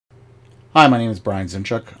Hi, my name is Brian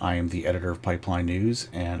Zinchuk. I am the editor of Pipeline News,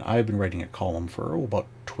 and I've been writing a column for about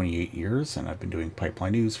 28 years, and I've been doing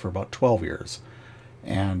Pipeline News for about 12 years.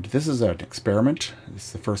 And this is an experiment. This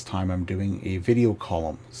is the first time I'm doing a video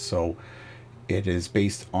column, so it is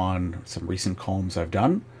based on some recent columns I've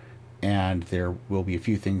done, and there will be a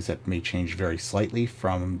few things that may change very slightly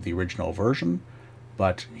from the original version,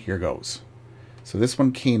 but here goes. So this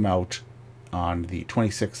one came out on the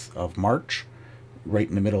 26th of March, right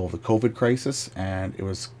in the middle of the COVID crisis, and it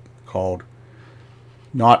was called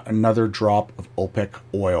 "Not Another Drop of OPEC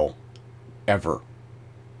Oil Ever."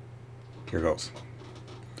 Here goes.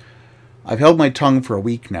 I've held my tongue for a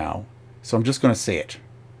week now, so I'm just going to say it.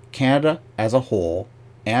 Canada as a whole,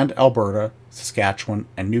 and Alberta, Saskatchewan,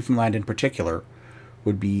 and Newfoundland in particular,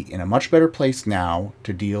 would be in a much better place now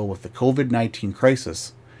to deal with the COVID-19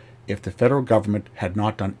 crisis if the federal government had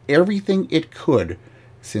not done everything it could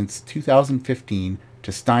since 2015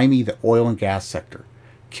 to stymie the oil and gas sector,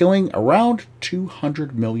 killing around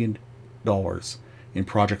 $200 million in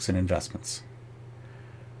projects and investments.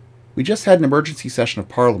 We just had an emergency session of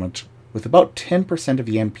Parliament with about 10% of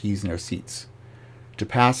the MPs in their seats to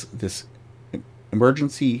pass this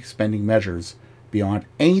emergency spending measures beyond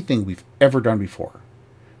anything we've ever done before.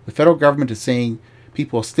 The federal government is saying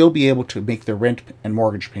people will still be able to make their rent and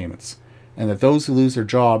mortgage payments, and that those who lose their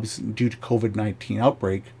jobs due to COVID-19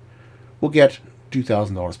 outbreak will get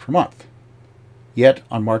 $2,000 per month. Yet,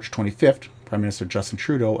 on March 25th, Prime Minister Justin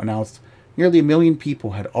Trudeau announced nearly 1 million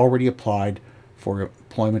people had already applied for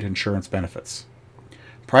employment insurance benefits.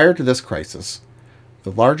 Prior to this crisis,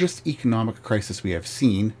 the largest economic crisis we have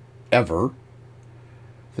seen ever,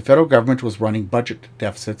 the federal government was running budget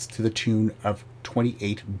deficits to the tune of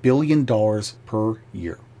 $28 billion per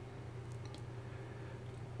year.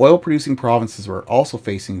 Oil-producing provinces were also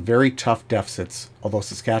facing very tough deficits, although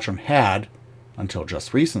Saskatchewan had, until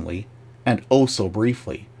just recently, and oh so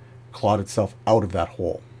briefly, clawed itself out of that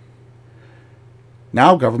hole.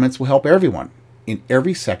 Now governments will help everyone, in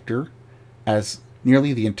every sector, as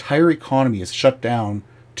nearly the entire economy is shut down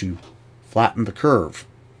to flatten the curve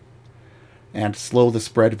and slow the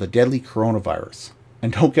spread of the deadly coronavirus.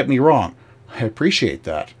 And don't get me wrong, I appreciate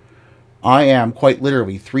that. I am quite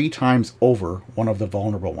literally 3 times over one of the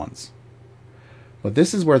vulnerable ones. But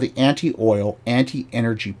this is where the anti-oil,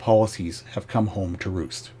 anti-energy policies have come home to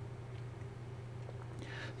roost.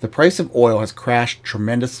 The price of oil has crashed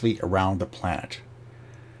tremendously around the planet.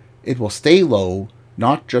 It will stay low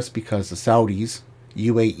not just because the Saudis,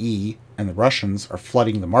 UAE, and the Russians are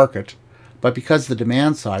flooding the market, but because the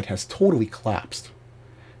demand side has totally collapsed.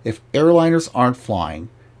 If airliners aren't flying,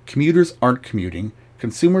 commuters aren't commuting,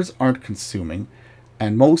 consumers aren't consuming,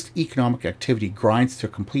 and most economic activity grinds to a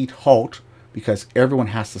complete halt because everyone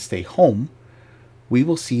has to stay home, we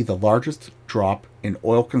will see the largest drop in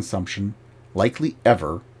oil consumption likely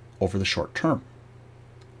ever over the short term.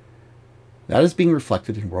 That is being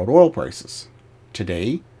reflected in world oil prices.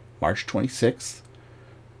 Today, March 26th,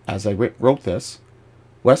 as I wrote this,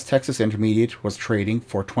 West Texas Intermediate was trading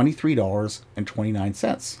for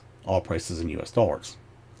 $23.29, all prices in US dollars.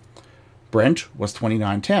 Brent was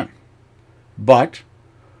 $29.10. But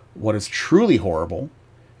what is truly horrible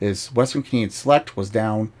is Western Canadian Select was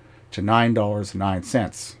down to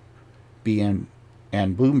 $9.09. BN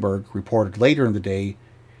and Bloomberg reported later in the day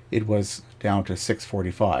it was down to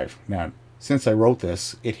 $6.45. Now, since I wrote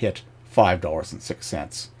this, it hit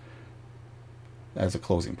 $5.06 as a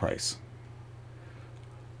closing price.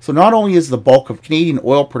 So not only is the bulk of Canadian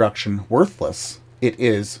oil production worthless, it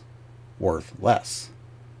is worth less.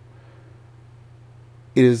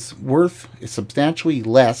 It is worth substantially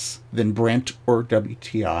less than Brent or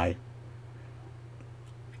WTI,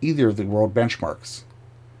 either of the world benchmarks.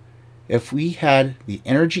 If we had the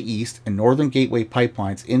Energy East and Northern Gateway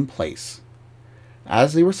pipelines in place,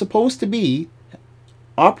 as they were supposed to be,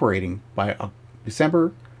 operating by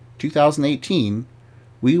December 2018,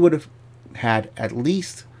 we would have had at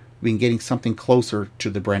least been getting something closer to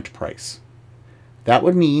the Brent price. That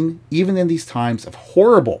would mean, even in these times of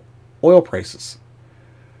horrible oil prices,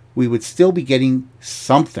 we would still be getting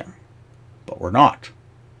something, but we're not,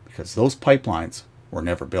 because those pipelines were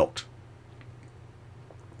never built.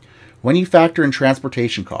 When you factor in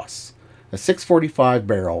transportation costs, a $6.45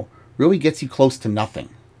 barrel really gets you close to nothing,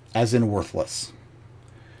 as in worthless.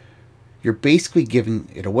 You're basically giving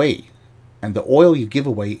it away, and the oil you give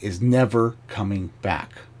away is never coming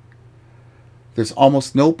back. There's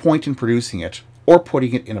almost no point in producing it or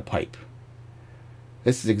putting it in a pipe.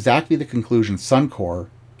 This is exactly the conclusion Suncor,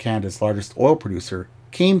 Canada's largest oil producer,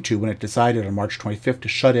 came to when it decided on March 25th to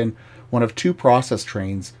shut in one of 2 process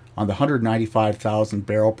trains on the 195,000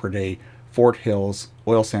 barrel per day Fort Hills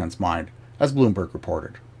oil sands mine as Bloomberg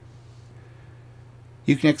reported.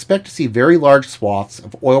 You can expect to see very large swaths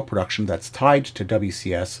of oil production that's tied to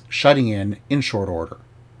WCS shutting in short order.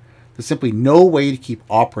 There's simply no way to keep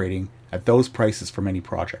operating at those prices for many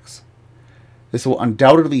projects. This will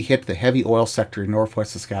undoubtedly hit the heavy oil sector in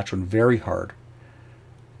northwest Saskatchewan very hard,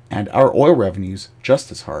 and our oil revenues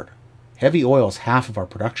just as hard. Heavy oil is half of our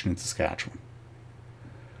production in Saskatchewan.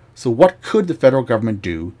 So what could the federal government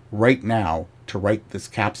do right now to right this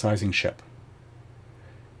capsizing ship?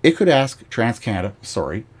 It could ask TC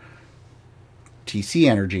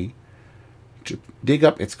Energy, to dig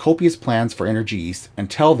up its copious plans for Energy East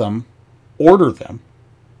and order them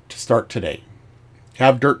to start today.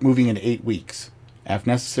 Have dirt moving in 8 weeks. If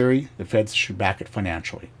necessary, the feds should back it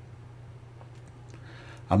financially.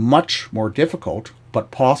 A much more difficult but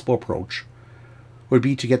possible approach would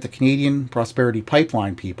be to get the Canadian Prosperity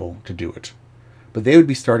Pipeline people to do it. But they would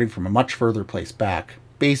be starting from a much further place back,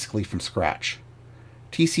 basically from scratch.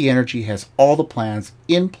 TC Energy has all the plans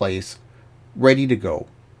in place, ready to go,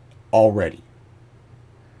 already.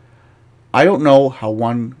 I don't know how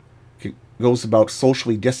one goes about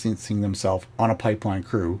socially distancing themselves on a pipeline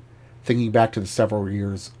crew, thinking back to the several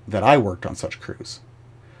years that I worked on such crews.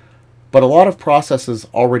 But a lot of processes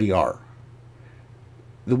already are.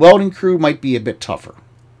 The welding crew might be a bit tougher,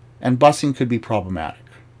 and busing could be problematic.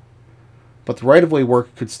 But the right-of-way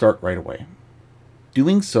work could start right away.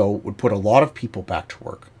 Doing so would put a lot of people back to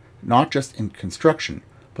work, not just in construction,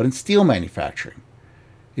 but in steel manufacturing.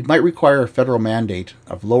 It might require a federal mandate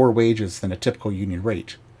of lower wages than a typical union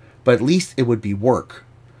rate, but at least it would be work,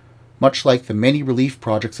 much like the many relief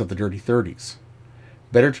projects of the Dirty 30s.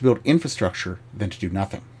 Better to build infrastructure than to do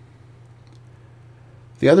nothing.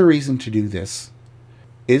 The other reason to do this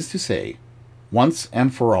is to say, once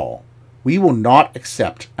and for all, we will not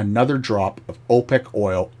accept another drop of OPEC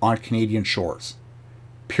oil on Canadian shores.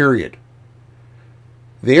 Period.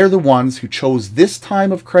 They are the ones who chose this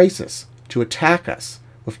time of crisis to attack us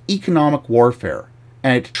with economic warfare,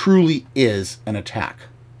 and it truly is an attack.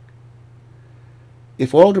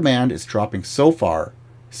 If oil demand is dropping so far,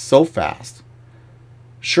 so fast,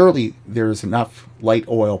 surely there is enough light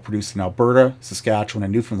oil produced in Alberta, Saskatchewan,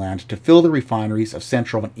 and Newfoundland to fill the refineries of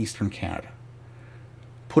central and eastern Canada.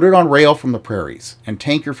 Put it on rail from the prairies and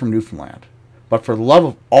tanker from Newfoundland. But for the love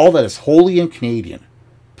of all that is holy and Canadian,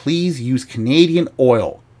 please use Canadian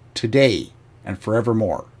oil today and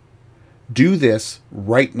forevermore. Do this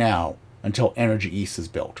right now until Energy East is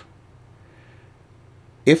built.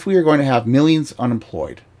 If we are going to have millions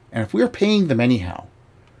unemployed, and if we are paying them anyhow,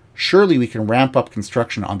 surely we can ramp up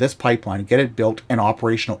construction on this pipeline and get it built and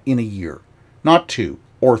operational in a year, not 2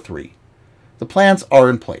 or 3. The plans are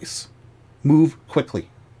in place. Move quickly.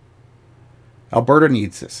 Alberta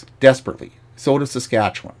needs this desperately. So does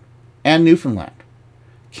Saskatchewan and Newfoundland.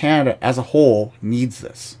 Canada as a whole needs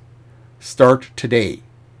this. Start today.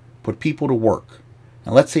 Put people to work.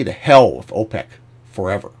 And let's say to hell with OPEC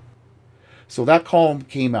forever. So that column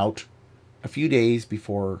came out a few days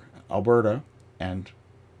before Alberta and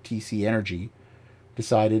TC Energy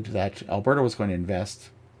decided that Alberta was going to invest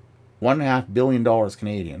 $1.5 billion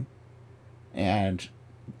Canadian and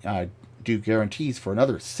do guarantees for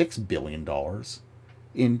another $6 billion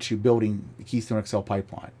into building the Keystone XL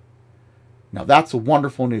pipeline. Now that's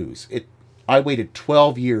wonderful news. I waited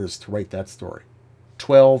 12 years to write that story.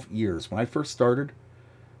 12 years. When I first started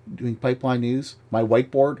doing pipeline news, my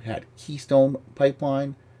whiteboard had Keystone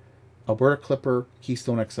Pipeline, Alberta Clipper,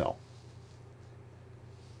 Keystone XL.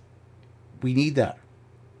 We need that.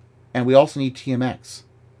 And we also need TMX.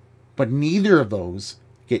 But neither of those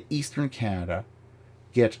get Eastern Canada,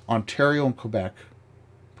 get Ontario and Quebec,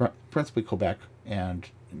 principally Quebec and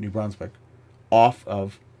New Brunswick, off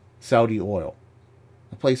of Saudi oil,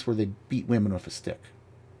 a place where they beat women with a stick.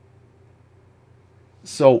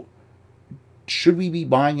 So, should we be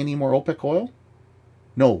buying any more OPEC oil?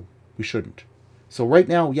 No, we shouldn't. So right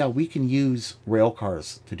now, yeah, we can use rail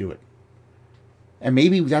cars to do it. And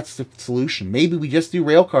maybe that's the solution. Maybe we just do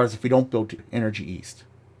rail cars if we don't build Energy East.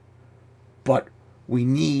 But we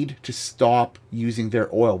need to stop using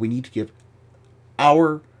their oil. We need to give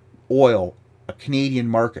our oil a Canadian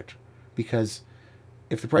market. Because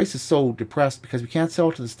if the price is so depressed because we can't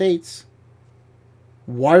sell it to the States,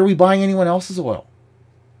 why are we buying anyone else's oil?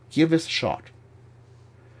 Give this a shot.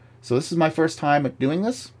 So this is my first time at doing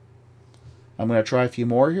this. I'm going to try a few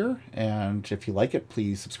more here. And if you like it,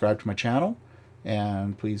 please subscribe to my channel.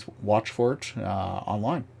 And please watch for it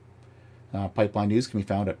online. Pipeline News can be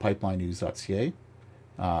found at pipelinenews.ca.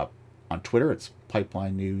 On Twitter, it's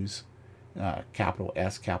Pipeline News, capital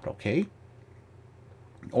S, capital K.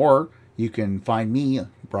 Or You can find me,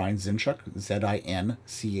 Brian Zinchuk,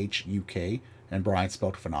 Zinchuk, and Brian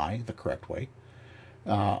spelled with an I, the correct way,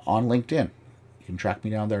 on LinkedIn. You can track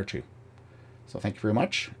me down there too. So thank you very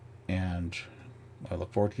much, and I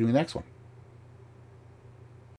look forward to doing the next one.